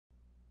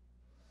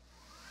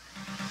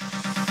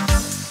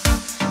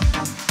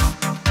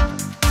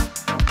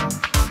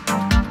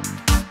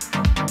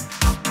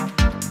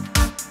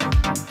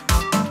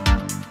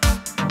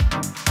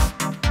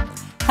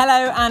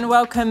Hello and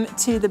welcome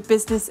to the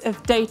Business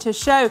of Data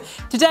show.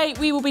 Today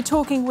we will be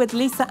talking with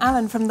Lisa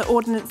Allen from the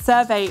Ordnance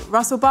Survey,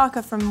 Russell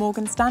Barker from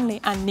Morgan Stanley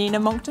and Nina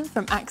Monckton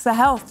from AXA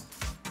Health.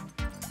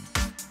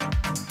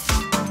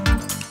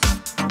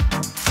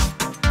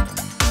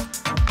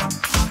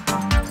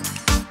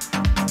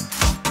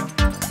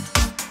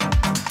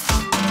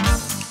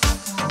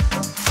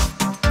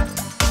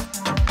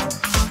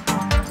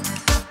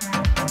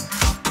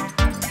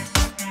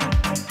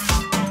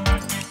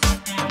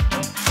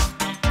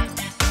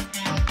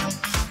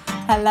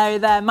 Hello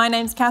there, my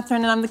name's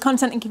Catherine and I'm the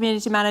Content and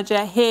Community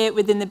Manager here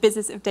within the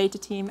Business of Data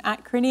team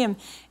at Crinium.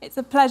 It's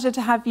a pleasure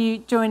to have you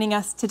joining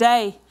us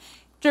today.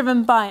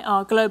 Driven by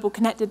our global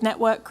connected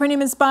network,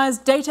 Crinium inspires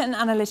data and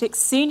analytics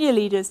senior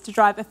leaders to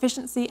drive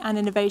efficiency and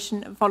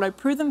innovation and follow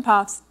proven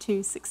paths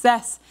to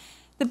success.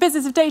 The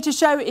Business of Data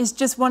show is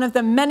just one of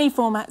the many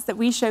formats that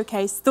we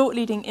showcase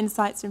thought-leading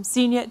insights from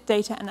senior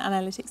data and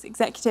analytics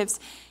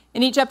executives.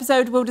 In each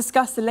episode, we'll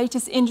discuss the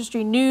latest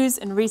industry news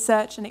and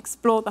research and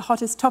explore the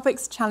hottest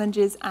topics,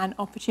 challenges and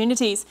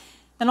opportunities.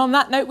 And on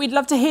that note, we'd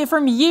love to hear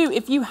from you.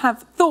 If you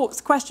have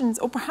thoughts, questions,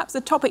 or perhaps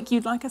a topic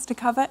you'd like us to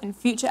cover in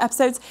future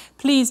episodes,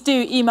 please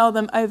do email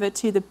them over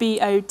to the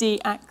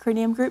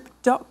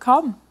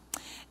bod@criniumgroup.com.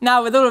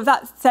 Now, with all of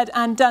that said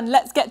and done,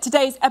 let's get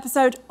today's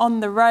episode on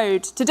the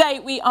road. Today,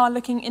 we are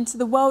looking into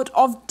the world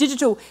of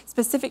digital,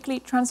 specifically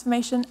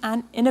transformation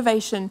and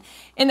innovation.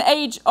 In the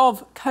age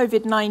of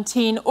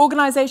COVID-19,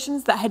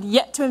 organisations that had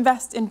yet to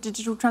invest in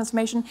digital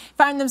transformation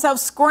found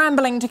themselves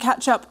scrambling to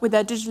catch up with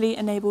their digitally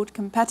enabled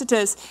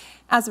competitors.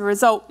 As a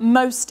result,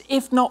 most,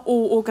 if not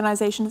all,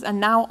 organisations are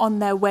now on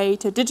their way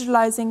to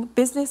digitalising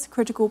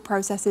business-critical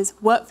processes,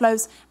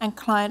 workflows and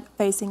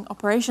client-facing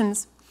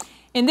operations.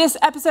 In this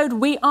episode,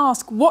 we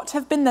ask, what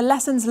have been the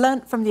lessons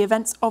learnt from the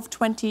events of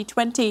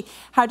 2020?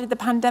 How did the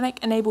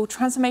pandemic enable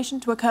transformation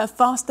to occur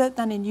faster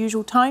than in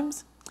usual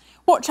times?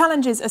 What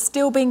challenges are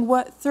still being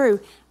worked through?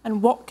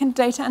 And what can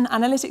data and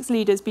analytics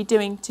leaders be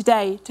doing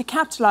today to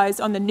capitalise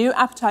on the new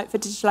appetite for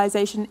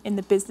digitalisation in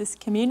the business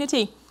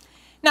community?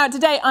 Now,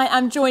 today I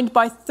am joined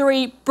by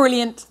three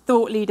brilliant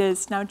thought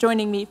leaders. Now,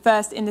 joining me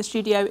first in the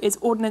studio is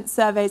Ordnance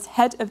Survey's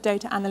Head of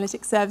Data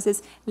Analytics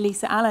Services,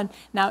 Lisa Allen.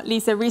 Now,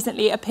 Lisa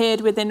recently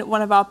appeared within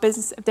one of our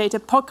Business of Data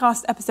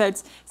podcast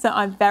episodes, so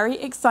I'm very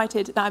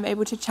excited that I'm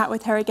able to chat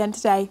with her again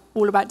today,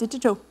 all about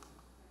digital.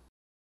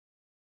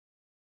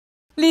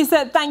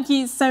 Lisa, thank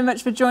you so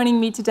much for joining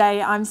me today.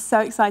 I'm so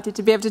excited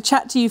to be able to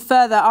chat to you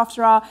further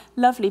after our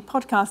lovely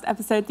podcast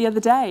episode the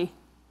other day.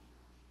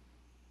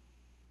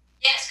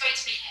 Yeah, it's great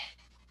to be here.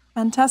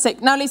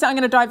 Fantastic. Now, Lisa, I'm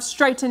going to dive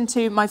straight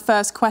into my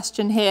first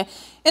question here.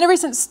 In a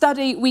recent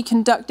study we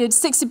conducted,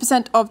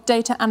 60% of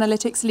data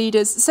analytics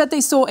leaders said they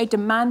saw a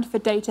demand for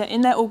data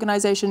in their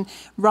organisation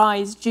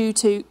rise due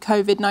to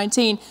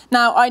COVID-19.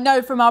 Now, I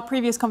know from our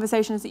previous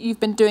conversations that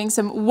you've been doing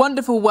some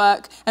wonderful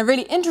work and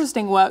really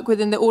interesting work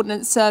within the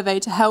Ordnance Survey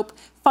to help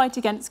fight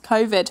against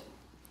COVID.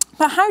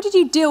 But how did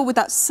you deal with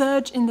that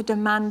surge in the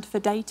demand for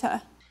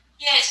data?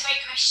 Yeah, it's a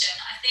great question.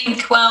 I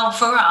think, well,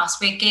 for us,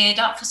 we're geared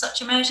up for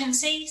such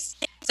emergencies.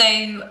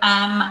 So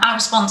our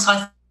response,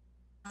 I'd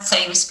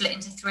say, was split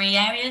into three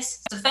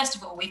areas. So first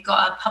of all, we've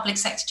got a public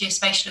sector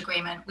geospatial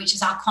agreement, which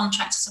is our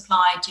contract to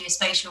supply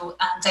geospatial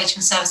data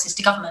and services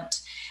to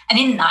government. And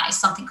in that is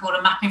something called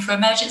a mapping for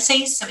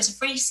emergencies. So it's a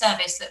free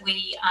service that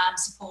we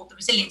support the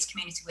resilience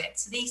community with.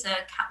 So these are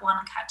Cat 1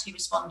 and Cat 2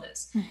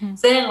 responders. Mm-hmm.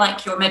 So they're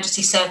like your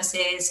emergency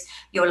services,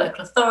 your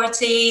local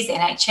authorities, the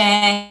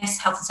NHS,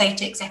 health and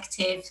safety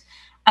executives.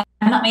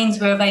 And that means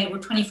we're available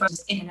 24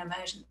 hours in an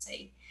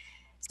emergency.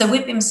 So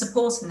we've been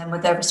supporting them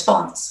with their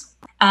response.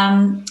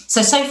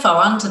 So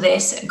far under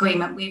this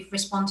agreement, we've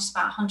responded to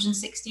about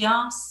 160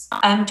 asks. Do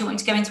you want me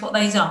to go into what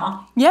those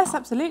are? Yes,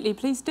 absolutely.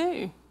 Please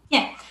do.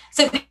 Yeah.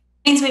 So it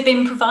means we've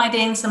been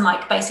providing some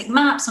basic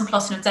maps and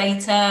plotting of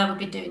data. We've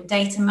been doing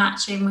data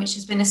matching, which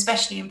has been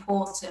especially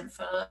important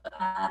for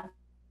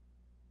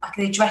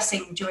the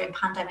addressing during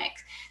pandemic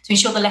to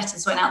ensure the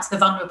letters went out to the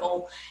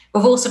vulnerable.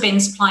 We've also been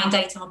supplying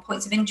data on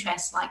points of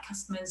interest like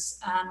customers,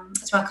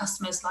 to our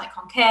customers like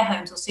on care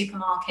homes or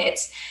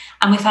supermarkets.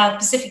 And we've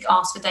had specific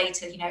asks for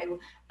data,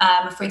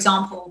 for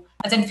example,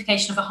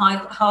 identification of a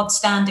hard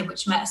standard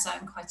which met a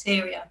certain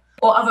criteria,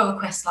 or other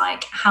requests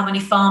like how many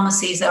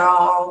pharmacies there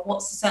are or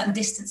what's the certain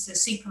distance to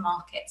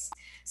supermarkets.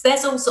 So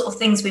there's all sort of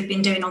things we've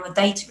been doing on the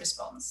data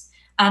response.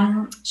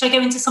 Shall I go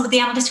into some of the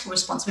analytical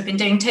response we've been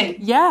doing too?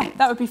 Yeah,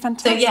 that would be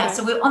fantastic.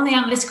 So we're on the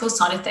analytical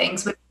side of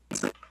things.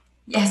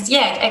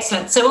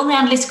 Excellent. So on the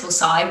analytical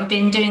side, we've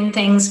been doing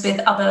things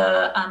with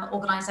other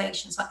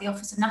organisations like the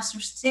Office of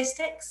National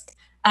Statistics.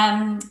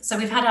 So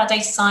we've had our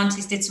data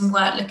scientists did some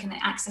work looking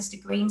at access to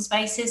green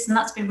spaces, and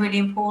that's been really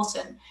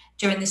important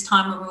during this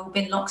time when we've all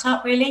been locked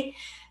up, really.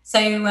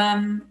 So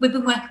we've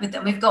been working with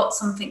them. We've got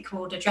something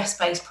called a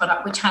address-based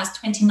product, which has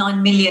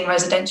 29 million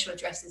residential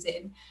addresses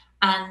in.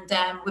 And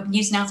we've been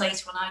using our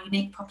data on our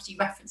unique property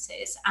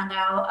references and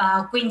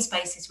our green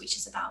spaces, which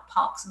is about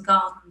parks and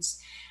gardens.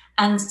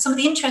 And some of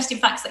the interesting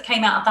facts that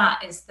came out of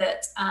that is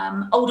that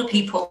older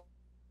people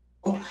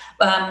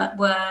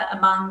were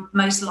among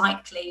most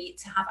likely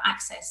to have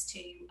access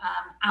to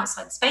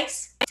outside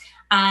space.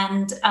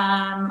 And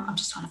I'm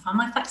just trying to find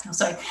my facts now,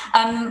 sorry.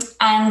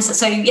 And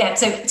so, yeah,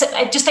 so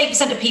just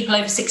 8% of people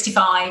over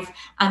 65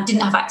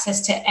 didn't have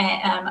access to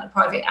a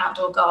private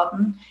outdoor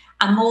garden.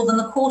 And more than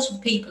a quarter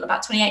of people,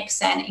 about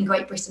 28% in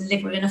Great Britain,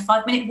 live within a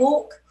 5-minute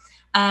walk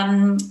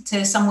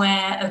to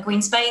somewhere, a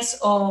green space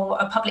or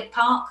a public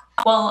park,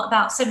 while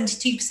about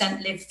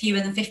 72% live fewer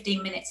than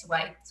 15 minutes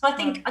away. So I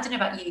think, I don't know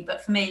about you,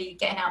 but for me,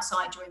 getting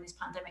outside during this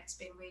pandemic has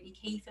been really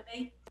key for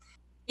me.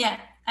 Yeah,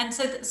 and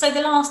so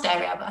the last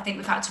area I think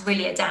we've had to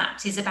really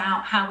adapt is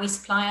about how we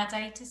supply our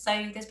data.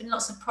 So there's been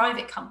lots of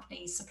private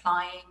companies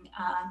supplying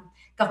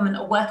government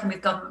or working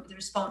with government with the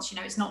response. You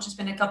know, it's not just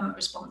been a government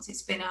response,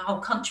 it's been a whole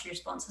country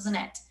response, hasn't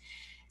it?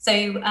 So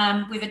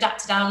we've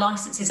adapted our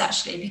licenses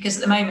actually, because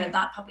at the moment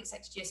that public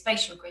sector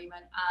geospatial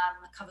agreement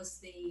covers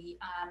the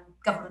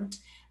government.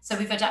 So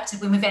we've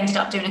adapted when we've ended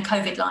up doing a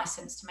COVID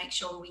license to make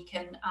sure we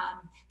can,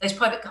 those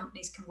private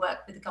companies can work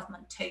with the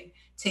government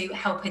to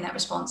help in that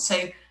response.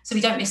 So we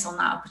don't miss on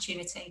that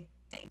opportunity.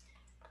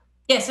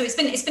 Yeah, so it's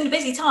been a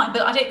busy time,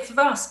 but I don't, for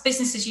us,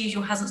 business as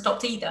usual hasn't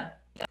stopped either.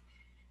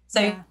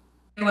 So. Yeah.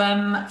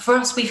 For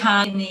us, we've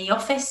had in the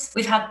office,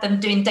 we've had them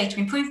doing data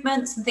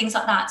improvements and things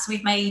like that. So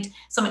we've made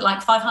something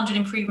like 500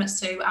 improvements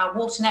to our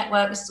water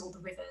network, this is all the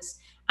rivers.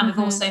 And we've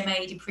also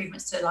made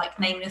improvements to like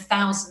naming of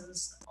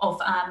thousands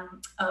of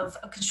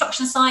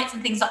construction sites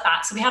and things like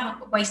that. So we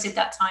haven't wasted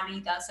that time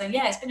either. So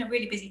yeah, it's been a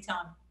really busy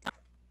time.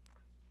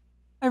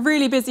 A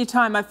really busy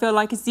time, I feel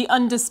like, is the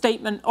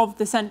understatement of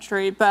the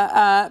century,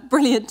 but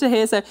brilliant to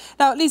hear. So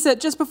now, Lisa,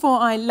 just before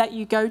I let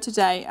you go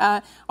today,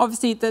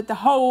 obviously the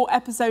whole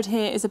episode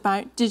here is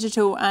about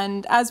digital,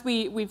 and as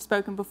we've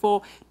spoken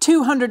before,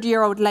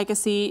 200-year-old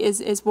legacy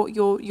is what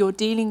you're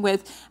dealing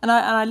with, and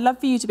I'd love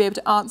for you to be able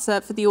to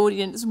answer for the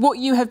audience what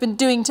you have been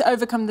doing to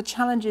overcome the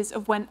challenges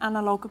of when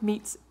analogue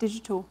meets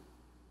digital.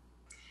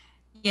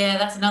 Yeah,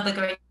 that's another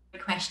great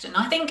question.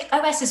 I think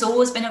OS has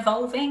always been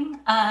evolving.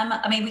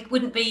 I mean, we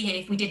wouldn't be here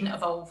if we didn't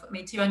evolve. I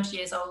mean, 200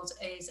 years old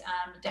is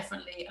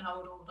definitely an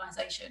old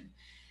organisation.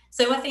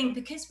 So I think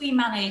because we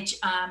manage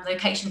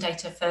location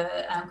data for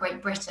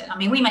Great Britain, I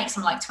mean, we make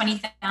some like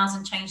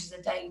 20,000 changes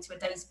a day to a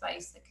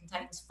database that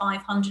contains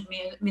 500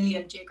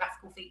 million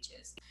geographical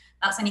features.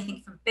 That's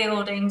anything from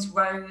buildings,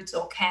 roads,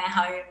 or care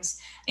homes,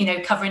 you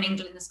know, covering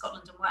England and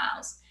Scotland and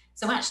Wales.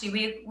 So actually,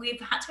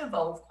 we've had to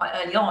evolve quite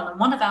early on, and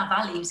one of our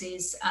values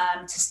is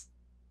to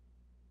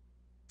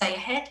stay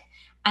ahead.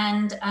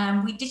 And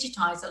we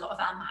digitised a lot of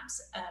our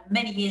maps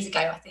many years ago,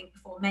 I think,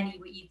 before many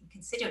were even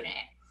considering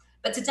it.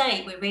 But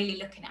today we're really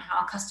looking at how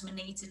our customer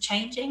needs are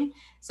changing.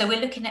 So we're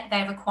looking at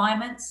their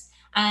requirements.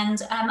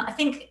 And I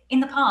think in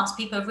the past,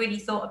 people have really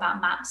thought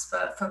about maps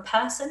for a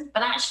person,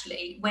 but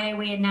actually where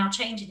we're now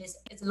changing is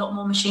a lot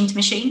more machine to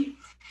machine.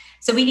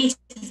 So we need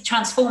to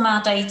transform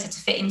our data to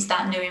fit into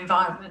that new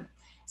environment.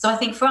 So I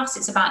think for us,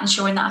 it's about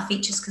ensuring that our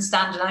features can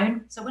stand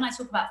alone. So when I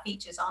talk about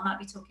features, I might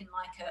be talking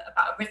like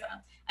about a river.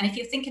 And if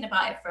you're thinking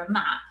about it for a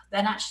map,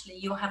 then actually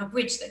you'll have a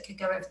bridge that could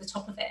go over the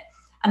top of it.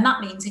 And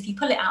that means if you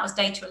pull it out as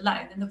data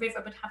alone, then the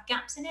river would have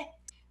gaps in it,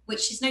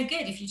 which is no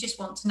good if you just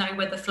want to know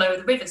where the flow of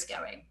the river's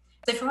going.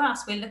 So for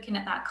us, we're looking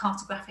at that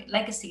cartographic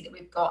legacy that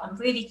we've got, and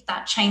really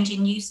that change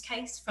in use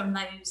case from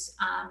those,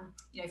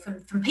 you know,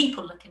 from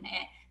people looking at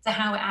it to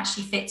how it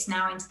actually fits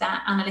now into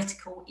that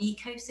analytical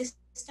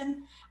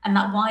ecosystem and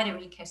that wider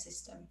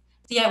ecosystem.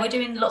 So yeah, we're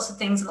doing lots of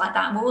things like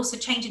that. And we're also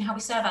changing how we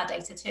serve our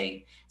data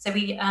too. So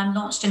we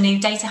launched a new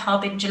data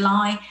hub in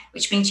July,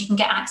 which means you can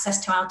get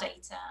access to our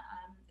data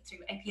through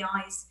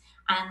APIs.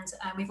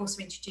 And we've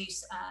also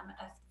introduced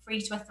a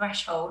free to a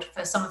threshold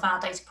for some of our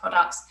data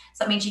products.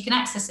 So that means you can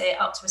access it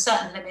up to a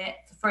certain limit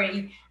for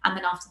free, and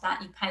then after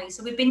that you pay.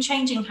 So we've been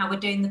changing how we're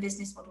doing the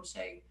business model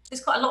too.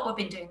 There's quite a lot we've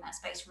been doing in that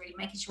space, really,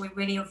 making sure we're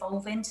really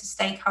evolving to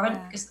stay current,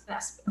 because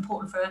that's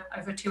important for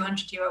over a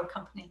 200-year-old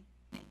company.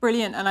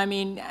 Brilliant. And I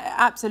mean,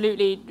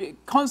 absolutely,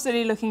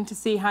 constantly looking to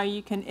see how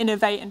you can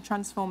innovate and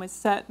transform is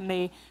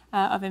certainly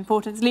of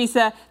importance.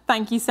 Lisa,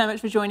 thank you so much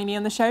for joining me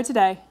on the show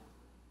today.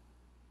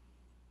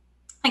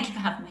 Thank you for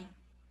having me.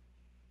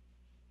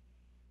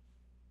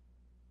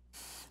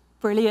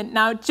 Brilliant.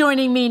 Now,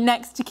 joining me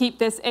next to keep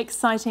this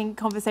exciting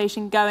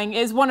conversation going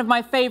is one of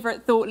my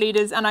favourite thought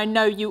leaders, and I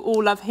know you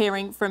all love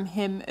hearing from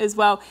him as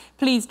well.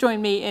 Please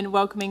join me in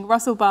welcoming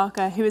Russell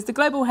Barker, who is the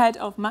Global Head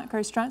of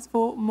Macro Strats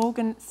for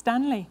Morgan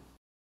Stanley.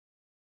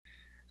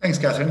 Thanks,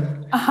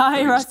 Catherine. Hi,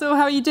 Thanks. Russell.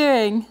 How are you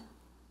doing?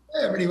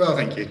 Yeah, really well,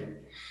 thank you.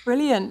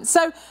 Brilliant.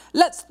 So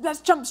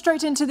let's jump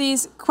straight into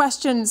these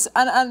questions,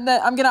 and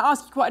I'm going to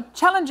ask you quite a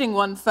challenging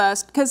one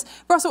first, because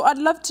Russell, I'd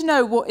love to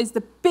know what is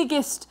the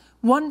biggest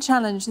one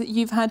challenge that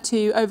you've had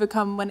to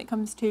overcome when it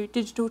comes to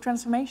digital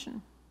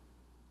transformation.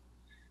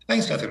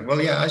 Thanks, Catherine.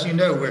 Well, yeah, as you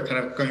know, we're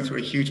kind of going through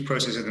a huge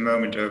process at the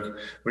moment of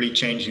really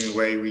changing the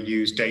way we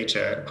use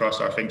data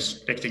across our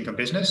fixed income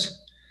business.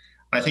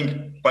 I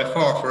think by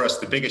far for us,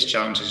 the biggest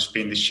challenge has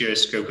been the sheer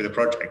scope of the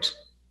project.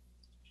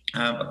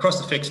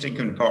 Across the fixed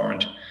income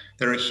department,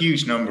 there are a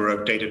huge number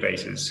of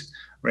databases,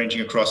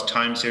 ranging across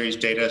time series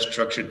data,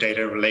 structured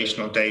data,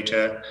 relational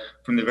data,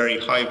 from the very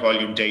high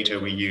volume data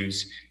we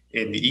use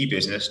in the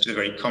e-business to the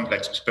very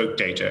complex bespoke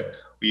data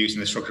we use in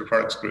the structured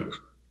products group.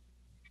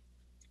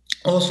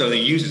 Also, the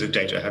users of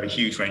data have a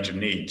huge range of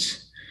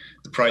needs.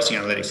 The pricing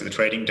analytics of the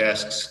trading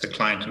desks, the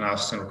client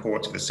analysis and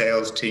reports of the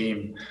sales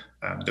team,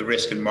 the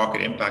risk and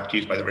market impact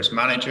used by the risk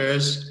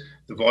managers,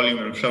 the volume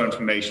and flow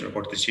information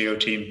reported to the CO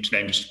team, to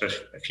name just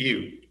a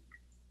few.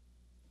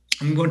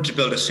 And we wanted to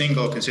build a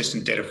single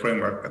consistent data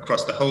framework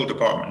across the whole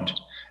department,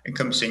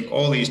 encompassing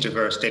all these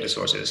diverse data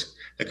sources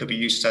that could be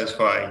used to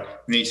satisfy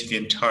the needs of the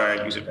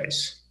entire user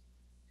base.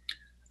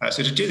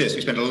 So to do this,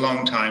 we spent a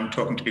long time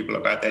talking to people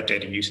about their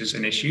data uses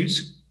and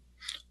issues,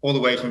 all the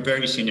way from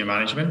very senior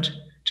management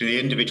to the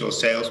individual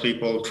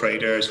salespeople,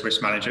 traders,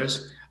 risk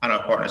managers, and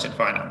our partners in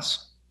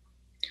finance.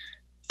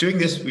 Doing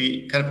this,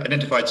 we kind of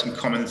identified some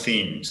common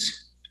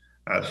themes.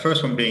 The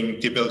first one being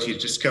the ability to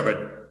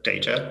discover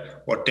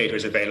data, what data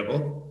is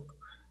available.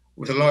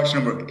 With a large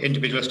number of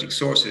individualistic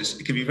sources,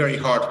 it can be very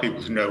hard for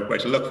people to know where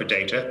to look for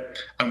data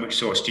and which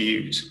source to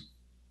use.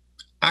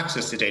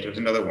 Access to data was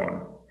another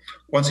one.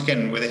 Once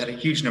again, where they had a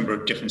huge number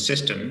of different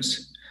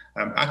systems,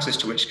 access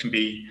to which can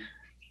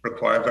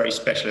require very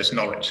specialist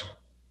knowledge.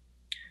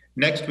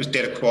 Next was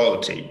data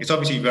quality. It's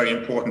obviously very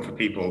important for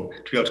people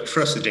to be able to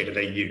trust the data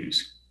they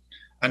use.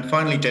 And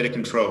finally, data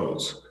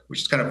controls,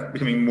 which is kind of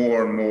becoming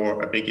more and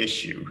more a big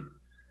issue.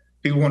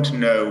 People want to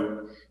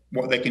know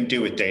what they can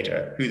do with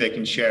data, who they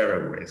can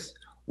share it with,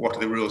 what are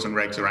the rules and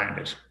regs around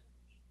it.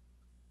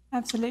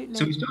 Absolutely.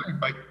 So we started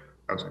by,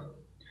 oh, sorry.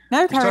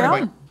 No,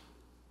 carry on.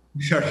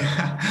 Sorry,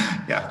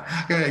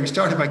 yeah. We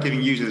started by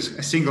giving users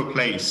a single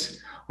place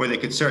where they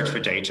could search for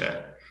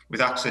data with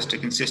access to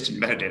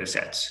consistent metadata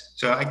sets.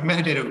 So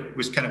metadata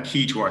was kind of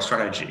key to our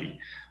strategy.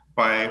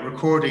 By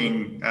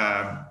recording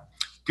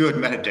good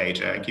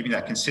metadata and keeping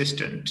that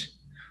consistent,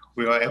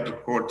 we were able to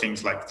record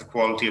things like the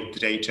quality of the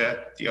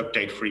data, the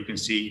update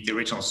frequency, the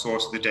original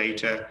source of the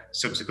data,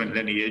 subsequent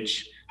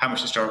lineage, how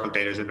much historical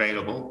data is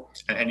available,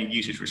 and any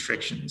usage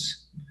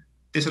restrictions.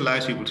 This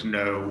allows people to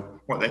know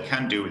what they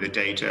can do with the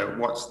data,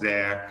 what's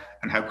there,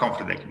 and how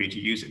confident they can be to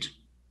use it.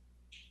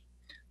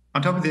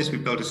 On top of this, we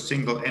built a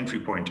single entry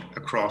point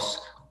across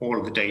all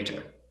of the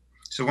data.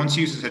 So once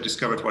users had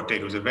discovered what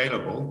data was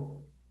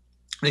available,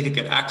 they could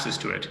get access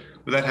to it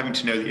without having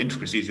to know the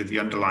intricacies of the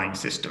underlying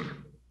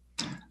system.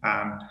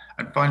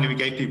 And finally, we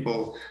gave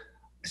people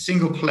a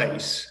single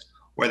place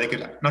where they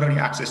could not only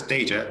access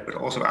data, but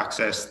also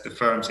access the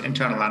firm's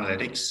internal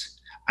analytics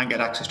and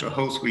get access to a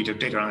whole suite of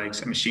data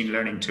analytics and machine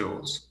learning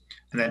tools,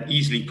 and then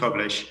easily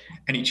publish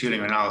any tooling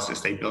or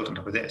analysis they built on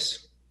top of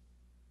this.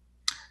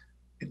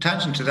 In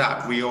tangent to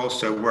that, we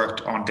also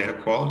worked on data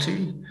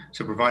quality,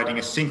 so providing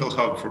a single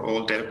hub for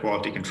all data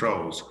quality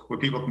controls, where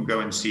people can go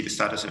and see the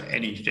status of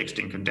any fixed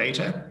income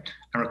data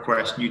and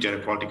request new data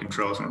quality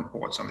controls and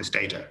reports on this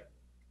data.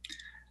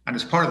 And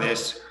as part of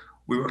this,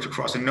 we worked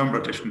across a number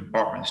of different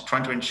departments,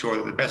 trying to ensure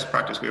that the best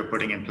practice we were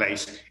putting in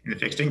place in the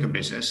fixed income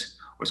business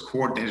was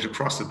coordinated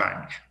across the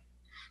bank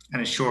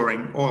and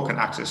ensuring all can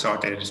access our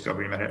data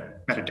discovery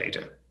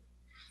metadata.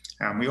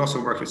 We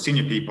also worked with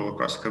senior people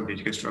across the company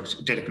to construct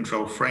a data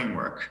control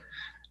framework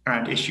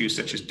around issues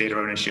such as data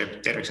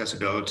ownership, data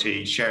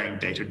accessibility, sharing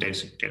data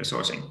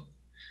sourcing.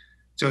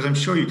 So as I'm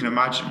sure you can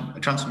imagine, a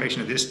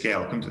transformation of this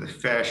scale comes with a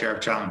fair share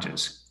of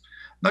challenges,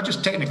 not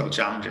just technical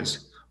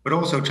challenges, but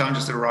also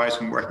challenges that arise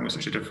from working with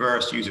such a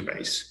diverse user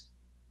base.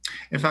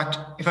 In fact,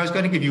 if I was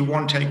going to give you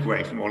one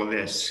takeaway from all of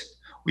this,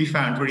 we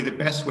found really the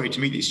best way to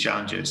meet these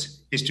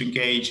challenges is to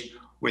engage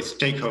with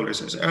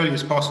stakeholders as early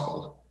as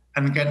possible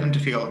and get them to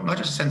feel not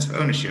just a sense of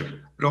ownership,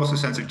 but also a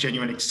sense of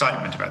genuine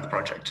excitement about the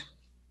project.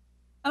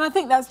 And I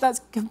think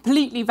that's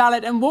completely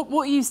valid. And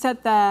what you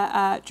said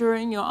there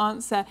during your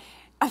answer,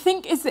 I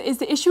think is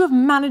the issue of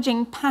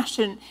managing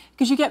passion,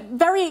 because you get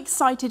very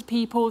excited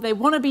people, they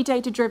want to be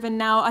data-driven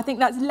now. I think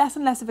that's less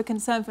and less of a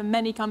concern for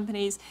many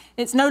companies.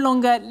 It's no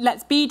longer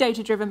let's be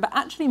data-driven, but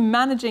actually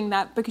managing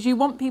that, because you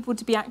want people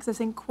to be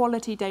accessing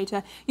quality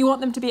data. You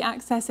want them to be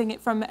accessing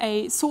it from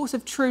a source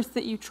of truth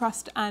that you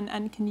trust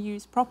and can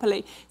use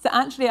properly. So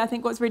actually, I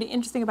think what's really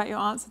interesting about your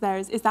answer there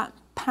is that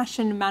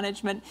passion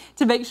management,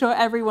 to make sure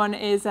everyone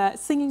is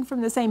singing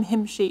from the same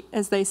hymn sheet,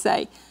 as they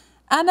say.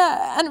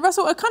 And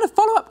Russell, a kind of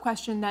follow-up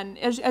question then,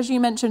 as you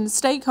mentioned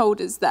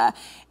stakeholders there,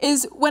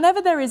 is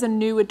whenever there is a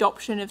new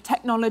adoption of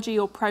technology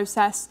or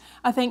process,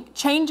 I think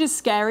change is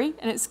scary,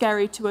 and it's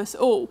scary to us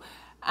all.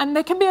 And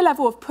there can be a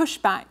level of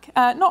pushback,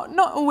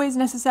 not always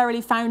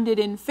necessarily founded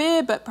in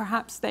fear, but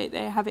perhaps they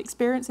have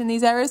experience in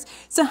these areas.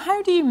 So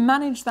how do you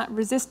manage that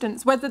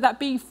resistance, whether that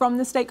be from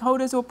the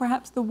stakeholders or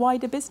perhaps the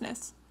wider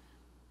business?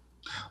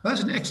 Well,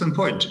 that's an excellent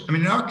point. I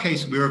mean, in our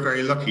case, we were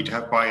very lucky to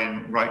have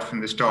buy-in right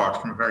from the start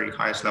from the very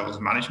highest levels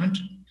of management.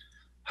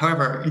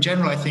 However, in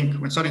general, I think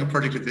when starting a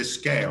project of this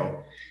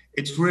scale,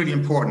 it's really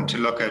important to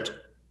look at,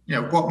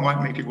 what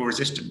might make people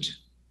resistant.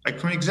 Like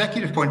from an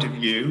executive point of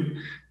view,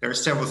 there are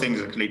several things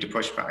that can lead to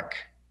pushback.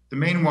 The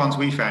main ones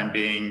we found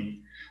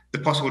being the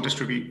possible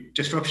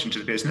disruption to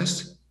the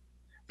business,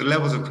 the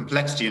levels of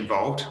complexity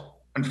involved,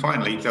 And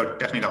finally, though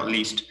definitely not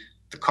least,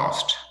 the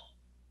cost.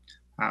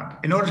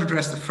 In order to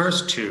address the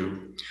first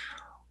two,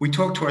 we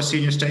talked to our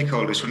senior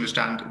stakeholders to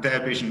understand their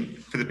vision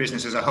for the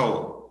business as a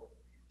whole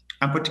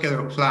and put together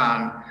a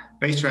plan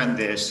based around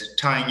this,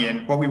 tying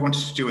in what we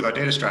wanted to do with our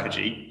data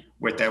strategy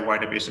with their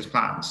wider business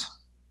plans.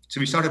 So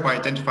we started by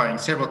identifying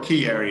several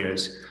key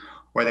areas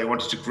where they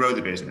wanted to grow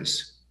the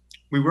business.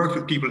 We worked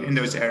with people in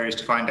those areas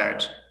to find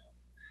out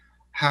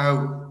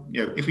how,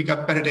 if we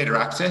got better data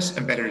access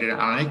and better data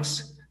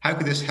analytics, how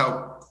could this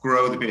help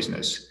grow the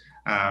business?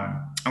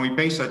 And we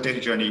based our data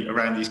journey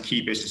around these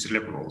key business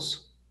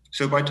deliverables.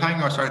 So by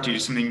tying our strategy to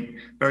something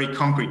very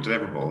concrete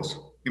deliverables,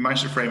 we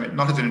managed to frame it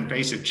not as an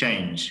invasive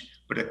change,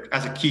 but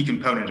as a key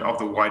component of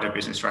the wider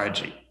business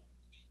strategy.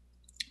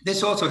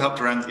 This also helped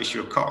around the issue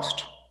of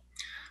cost.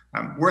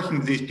 Working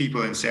with these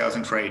people in sales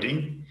and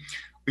trading,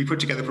 we put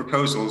together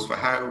proposals for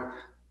how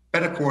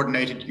better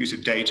coordinated use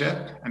of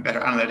data and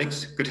better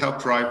analytics could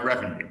help drive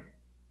revenue.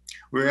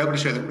 We were able to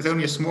show that with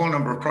only a small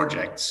number of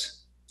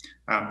projects,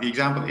 the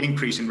example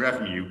increase in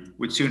revenue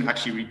would soon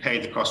actually repay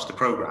the cost of the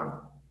program.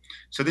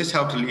 So this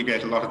helped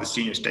alleviate a lot of the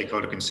senior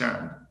stakeholder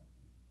concern.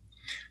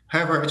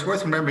 However, it's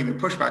worth remembering that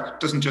pushback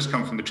doesn't just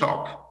come from the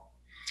top.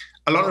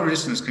 A lot of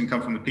resistance can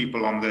come from the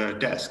people on the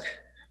desk.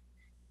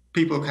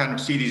 People kind of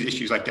see these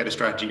issues like data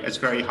strategy as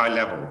very high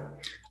level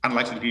and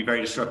likely to be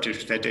very disruptive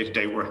to their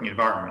day-to-day working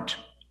environment.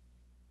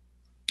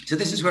 So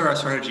this is where our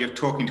strategy of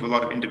talking to a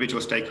lot of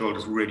individual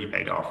stakeholders really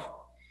paid off.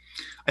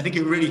 I think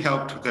it really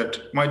helped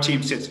that my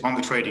team sits on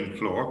the trading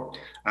floor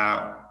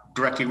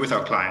directly with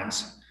our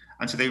clients,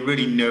 and so they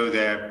really know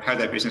how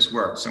their business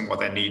works and what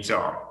their needs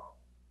are.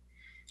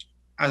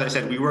 As I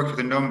said, we worked with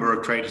a number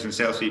of traders and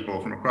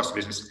salespeople from across the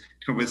business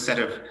to come up with a set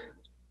of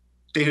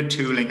data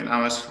tooling and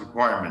analysis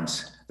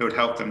requirements that would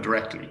help them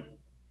directly.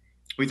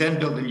 We then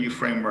built a new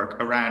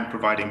framework around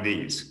providing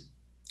these.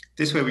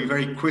 This way, we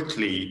very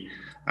quickly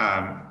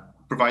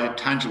provided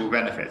tangible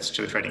benefits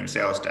to the trading and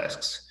sales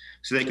desks.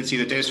 So they could see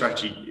the data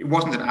strategy, it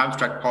wasn't an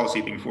abstract policy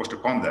being forced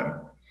upon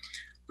them,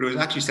 but it was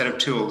actually a set of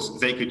tools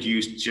they could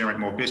use to generate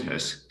more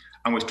business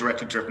and was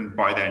directly driven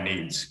by their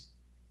needs.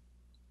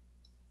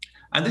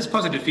 And this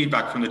positive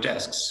feedback from the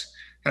desks,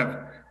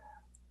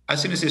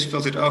 as soon as this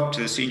filtered up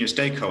to the senior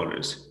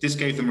stakeholders, this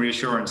gave them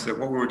reassurance that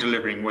what we were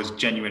delivering was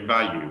genuine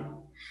value.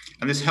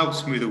 And this helped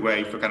smooth the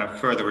way for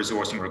further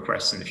resourcing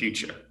requests in the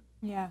future.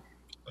 Yeah.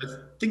 I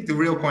think the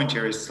real point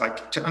here is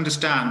to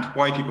understand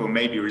why people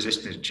may be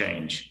resistant to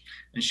change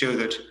and show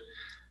that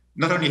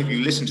not only have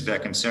you listened to their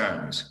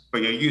concerns,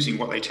 but you're using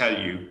what they tell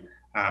you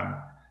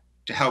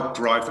to help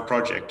drive the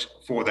project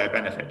for their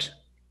benefit.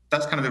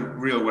 That's kind of the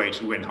real way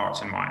to win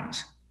hearts and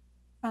minds.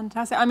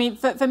 Fantastic. I mean,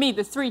 for me,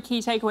 the three key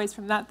takeaways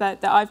from that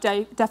I've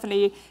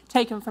definitely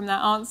taken from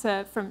that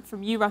answer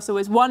from you, Russell,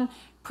 is one,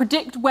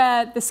 predict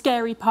where the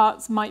scary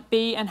parts might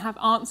be and have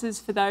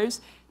answers for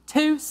those.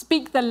 Two,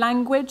 speak the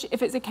language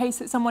if it's a case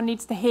that someone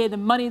needs to hear the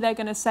money they're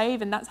going to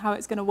save and that's how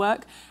it's going to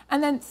work.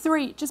 And then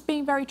three, just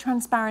being very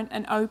transparent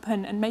and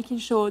open and making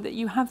sure that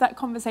you have that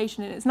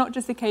conversation and it's not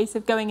just a case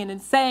of going in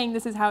and saying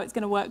this is how it's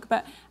going to work,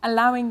 but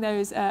allowing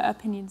those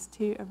opinions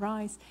to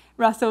arise.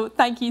 Russell,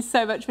 thank you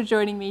so much for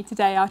joining me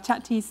today. I'll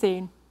chat to you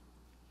soon.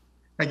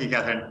 Thank you,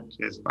 Catherine.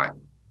 Cheers. Bye.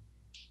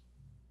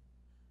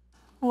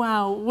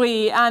 Wow,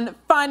 and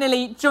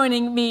finally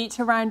joining me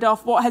to round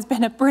off what has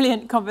been a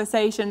brilliant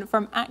conversation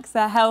from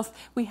AXA Health,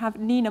 we have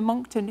Nina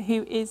Monckton,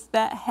 who is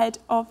their Head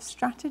of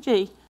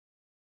Strategy.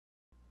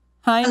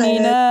 Hi, hello.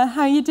 Nina,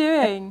 how are you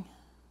doing?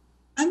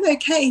 I'm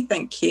okay,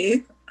 thank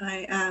you.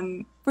 I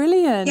am...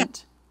 Brilliant.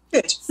 Yeah.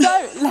 Good.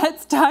 So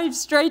let's dive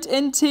straight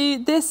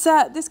into this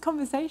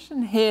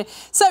conversation here.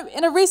 So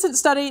in a recent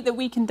study that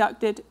we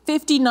conducted,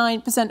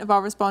 59% of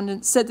our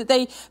respondents said that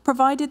they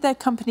provided their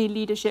company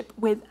leadership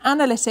with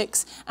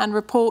analytics and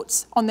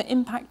reports on the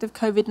impact of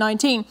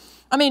COVID-19.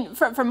 I mean,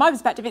 from my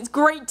perspective, it's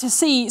great to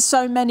see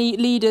so many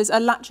leaders are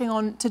latching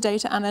on to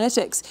data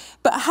analytics,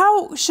 but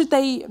how should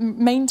they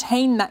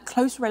maintain that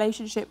close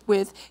relationship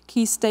with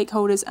key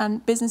stakeholders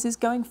and businesses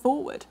going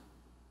forward?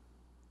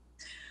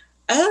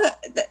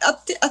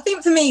 I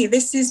think for me,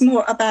 this is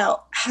more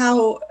about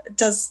how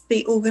does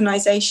the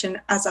organisation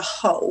as a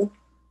whole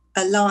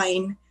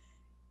align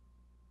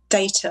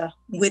data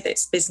with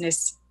its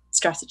business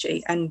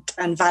strategy and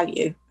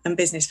value and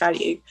business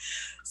value.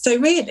 So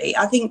really,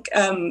 I think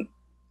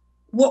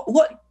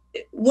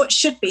what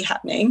should be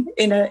happening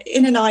in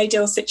an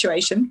ideal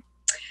situation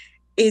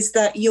is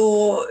that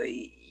your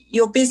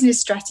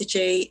business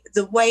strategy,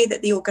 the way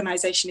that the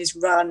organisation is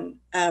run,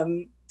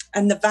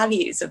 and the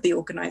values of the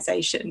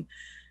organisation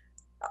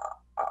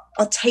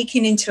are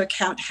taking into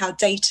account how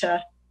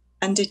data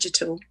and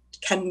digital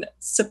can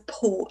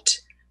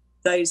support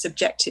those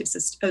objectives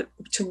as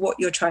to what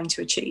you're trying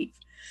to achieve.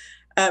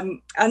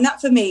 And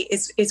that for me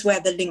is where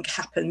the link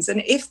happens.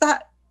 And if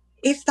that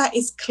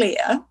is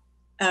clear,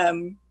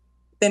 then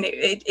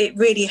it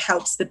really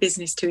helps the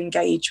business to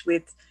engage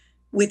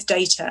with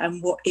data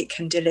and what it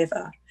can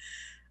deliver.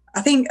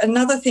 I think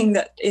another thing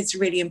that is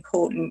really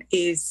important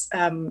is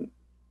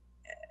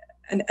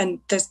and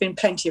there's been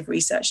plenty of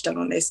research done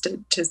on this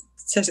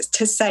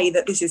to say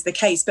that this is the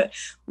case. But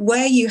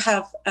where you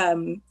have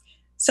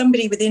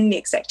somebody within the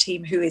exec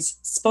team who is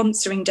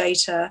sponsoring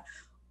data,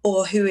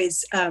 or who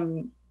is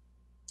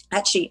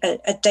actually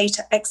a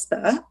data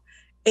expert,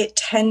 it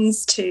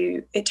tends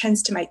to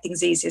make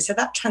things easier. So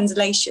that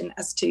translation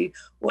as to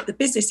what the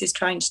business is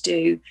trying to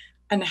do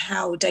and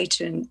how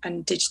data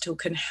and digital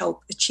can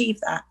help achieve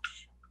that,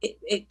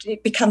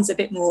 it becomes a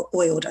bit more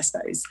oiled, I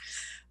suppose.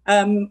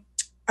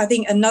 I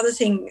think another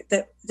thing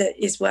that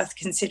is worth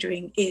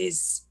considering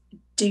is,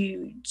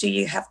 do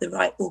you have the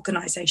right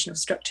organisational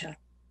structure?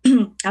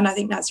 And I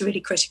think that's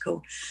really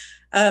critical.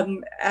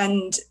 And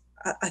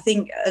I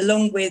think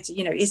along with,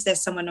 is there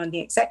someone on the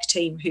exec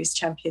team who's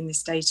championed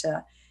this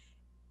data?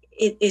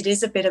 It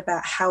is a bit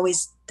about how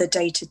is the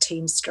data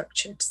team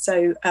structured.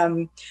 So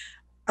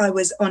I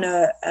was on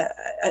a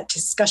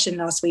discussion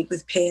last week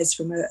with peers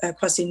from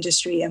across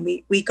industry, and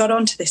we got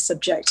onto this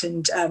subject,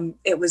 and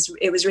it was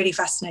really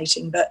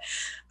fascinating. But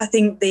I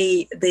think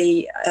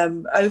the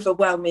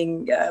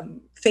overwhelming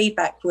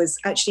feedback was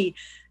actually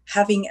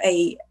having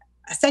a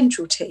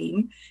central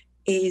team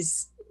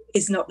is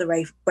not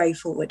the way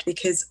forward,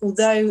 because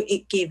although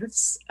it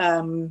gives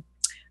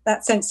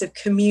that sense of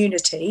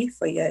community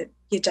for your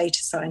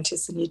data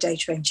scientists and your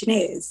data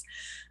engineers,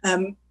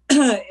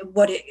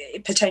 what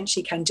it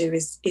potentially can do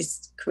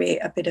is create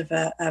a bit of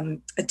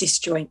a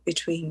disjoint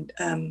between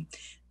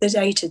the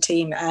data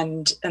team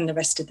and the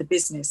rest of the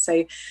business.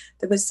 So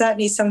there was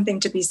certainly something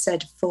to be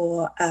said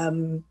for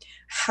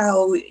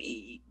how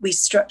we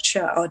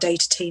structure our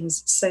data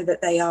teams so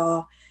that they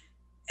are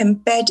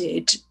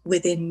embedded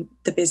within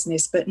the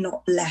business, but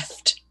not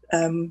left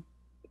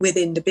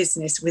within the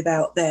business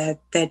without their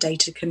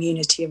data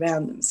community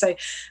around them. So,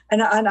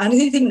 and I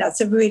think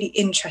that's a really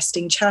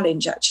interesting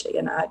challenge, actually.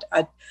 And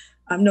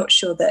I'm not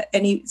sure that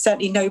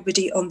certainly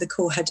nobody on the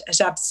call had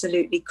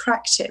absolutely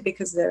cracked it,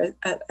 because there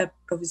are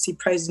obviously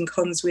pros and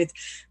cons with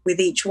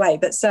each way.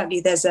 But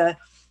certainly there's an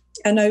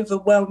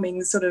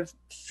overwhelming sort of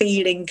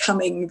feeling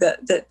coming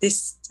that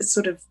this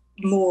sort of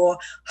more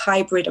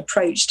hybrid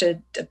approach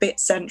to a bit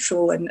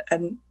central and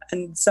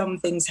some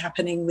things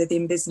happening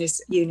within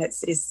business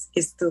units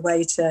is the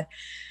way to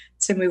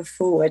move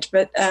forward.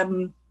 But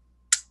and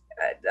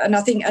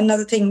I think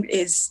another thing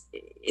is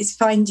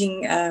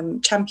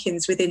finding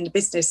champions within the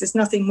business. There's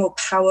nothing more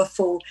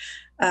powerful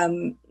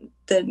than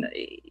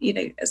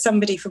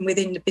somebody from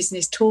within the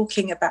business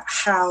talking about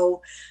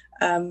how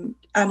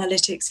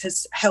analytics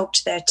has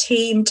helped their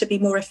team to be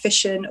more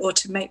efficient or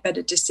to make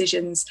better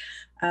decisions.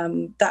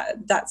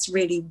 That's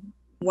really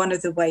one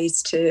of the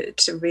ways to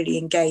really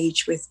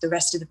engage with the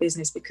rest of the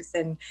business, because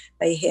then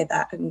they hear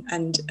that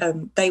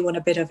and they want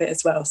a bit of it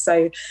as well.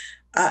 So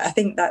I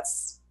think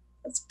that's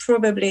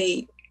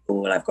probably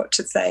all I've got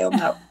to say on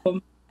that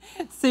one.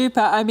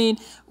 Super. I mean,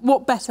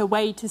 what better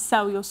way to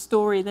sell your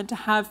story than to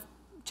have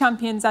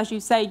champions, as you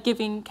say,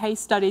 giving case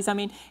studies? I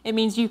mean, it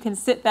means you can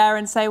sit there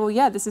and say, well,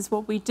 yeah, this is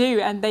what we do,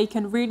 and they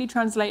can really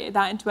translate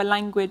that into a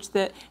language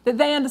that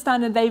they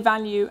understand and they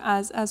value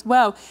as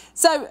well.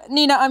 So,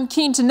 Nina, I'm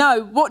keen to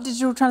know, what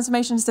digital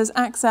transformations does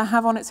AXA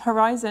have on its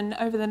horizon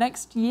over the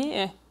next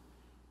year?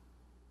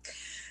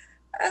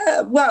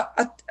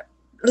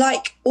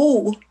 Like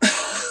all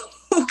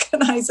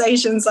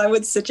organisations, I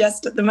would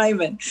suggest at the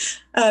moment,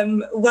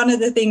 one of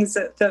the things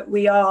that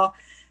we are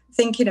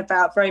thinking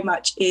about very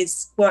much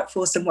is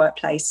workforce and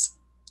workplace,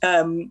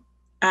 and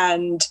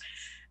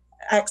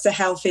AXA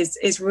Health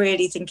is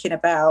really thinking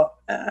about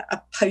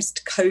a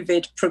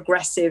post-COVID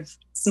progressive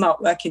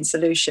smart working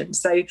solution.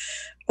 So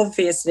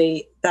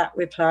obviously that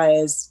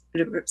requires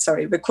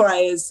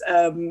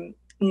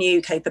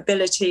new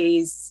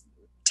capabilities,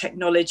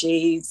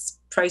 technologies,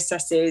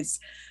 processes,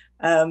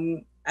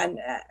 and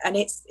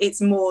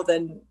it's more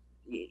than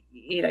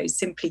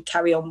simply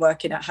carry on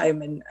working at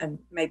home and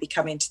maybe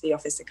come into the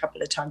office a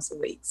couple of times a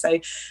week. So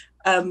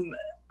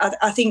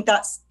I think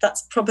that's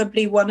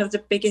probably one of the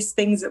biggest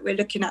things that we're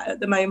looking at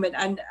the moment.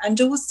 And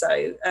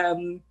also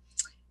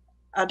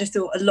I'd have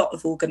thought a lot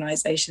of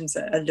organisations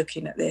are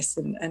looking at this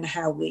and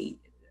how we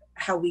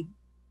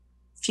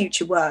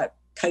future work.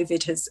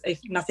 COVID has, if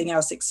nothing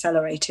else,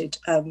 accelerated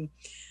the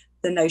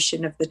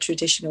notion of the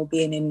traditional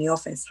being in the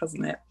office,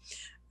 hasn't it?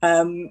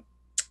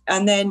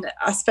 And then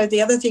I suppose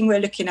the other thing we're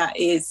looking at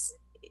is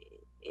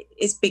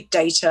big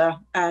data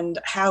and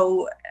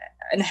how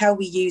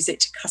we use it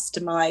to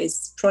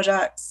customise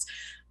products,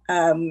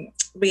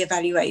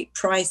 reevaluate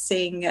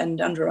pricing and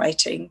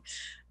underwriting.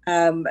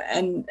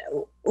 And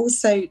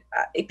also,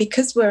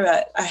 because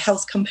we're a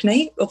health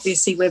company,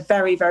 obviously we're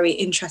very, very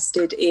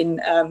interested in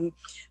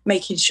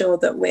making sure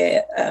that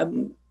we're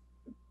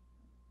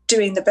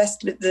doing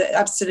the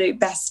absolute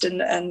best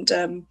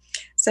and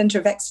centre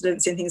of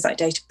excellence in things like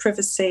data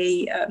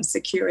privacy,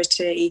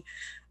 security,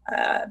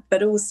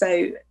 but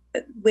also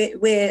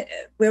we're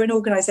an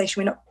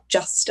organisation. We're not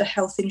just a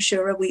health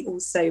insurer. We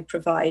also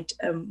provide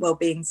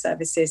wellbeing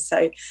services.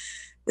 So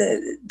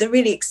the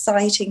really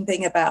exciting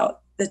thing about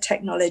the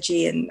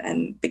technology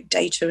and big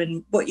data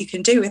and what you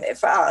can do with it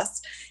for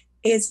us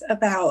is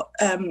about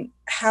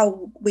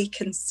how we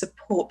can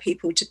support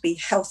people to be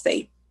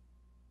healthy,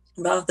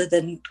 rather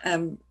than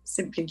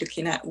simply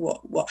looking at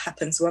what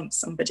happens once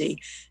somebody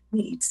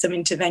needs some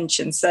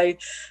intervention. So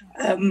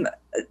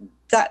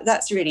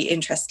that's really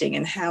interesting,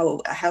 and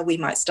how we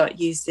might start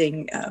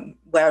using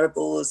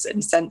wearables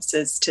and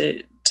sensors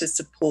to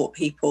support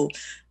people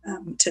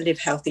to live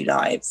healthy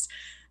lives.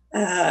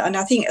 And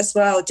I think as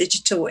well,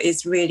 digital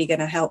is really going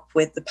to help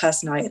with the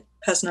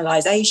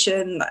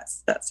personalisation.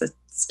 That's a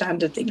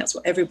standard thing. That's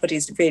what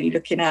everybody's really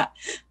looking at.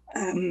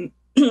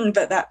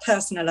 But that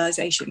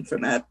personalisation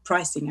from a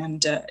pricing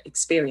and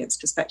experience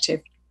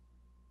perspective.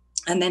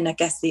 And then I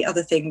guess the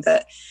other thing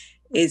that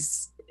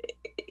is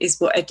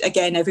what,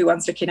 again,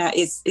 everyone's looking at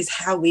is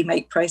how we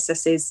make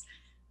processes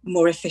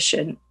more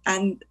efficient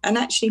and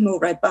actually more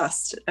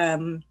robust.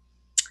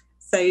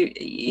 So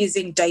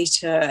using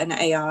data and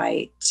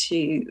AI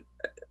to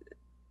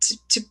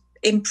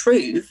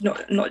improve,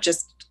 not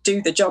just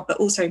do the job, but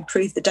also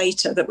improve the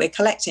data that we're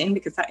collecting,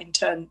 because that in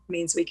turn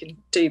means we can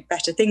do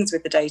better things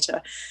with the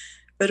data,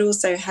 but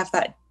also have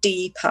that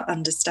deeper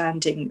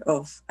understanding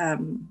of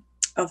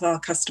our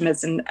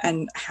customers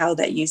and how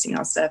they're using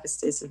our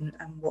services and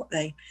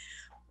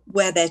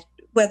where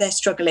they're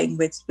struggling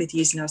with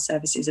using our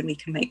services, and we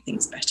can make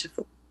things better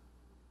for them.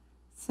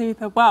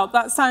 Super. Well,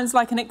 that sounds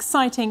like an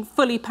exciting,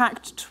 fully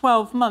packed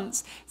 12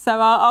 months.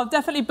 So I'll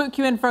definitely book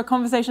you in for a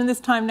conversation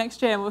this time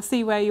next year, and we'll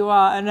see where you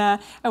are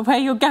and where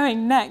you're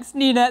going next.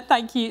 Nina,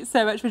 thank you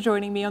so much for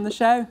joining me on the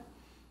show.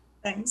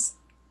 Thanks.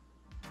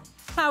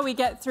 How we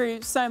get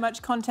through so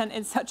much content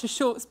in such a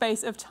short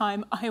space of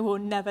time, I will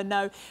never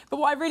know. But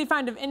what I really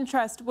found of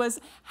interest was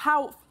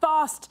how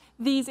fast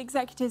these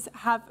executives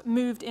have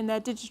moved in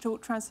their digital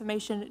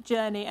transformation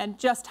journey, and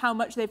just how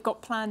much they've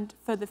got planned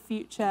for the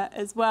future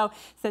as well.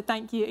 So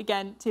thank you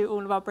again to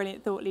all of our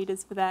brilliant thought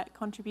leaders for their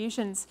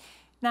contributions.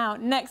 Now,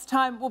 next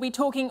time, we'll be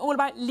talking all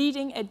about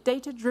leading a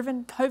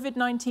data-driven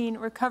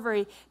COVID-19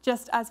 recovery,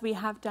 just as we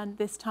have done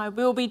this time.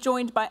 We'll be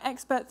joined by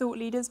expert thought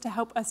leaders to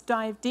help us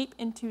dive deep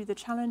into the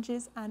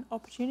challenges and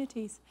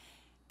opportunities.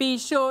 Be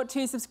sure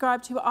to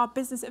subscribe to our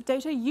Business of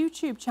Data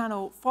YouTube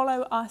channel,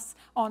 follow us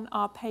on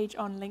our page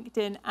on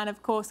LinkedIn, and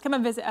of course, come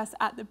and visit us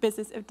at the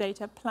Business of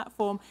Data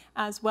platform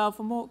as well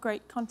for more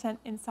great content,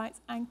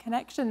 insights, and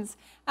connections.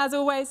 As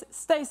always,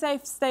 stay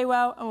safe, stay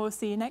well, and we'll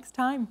see you next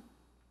time.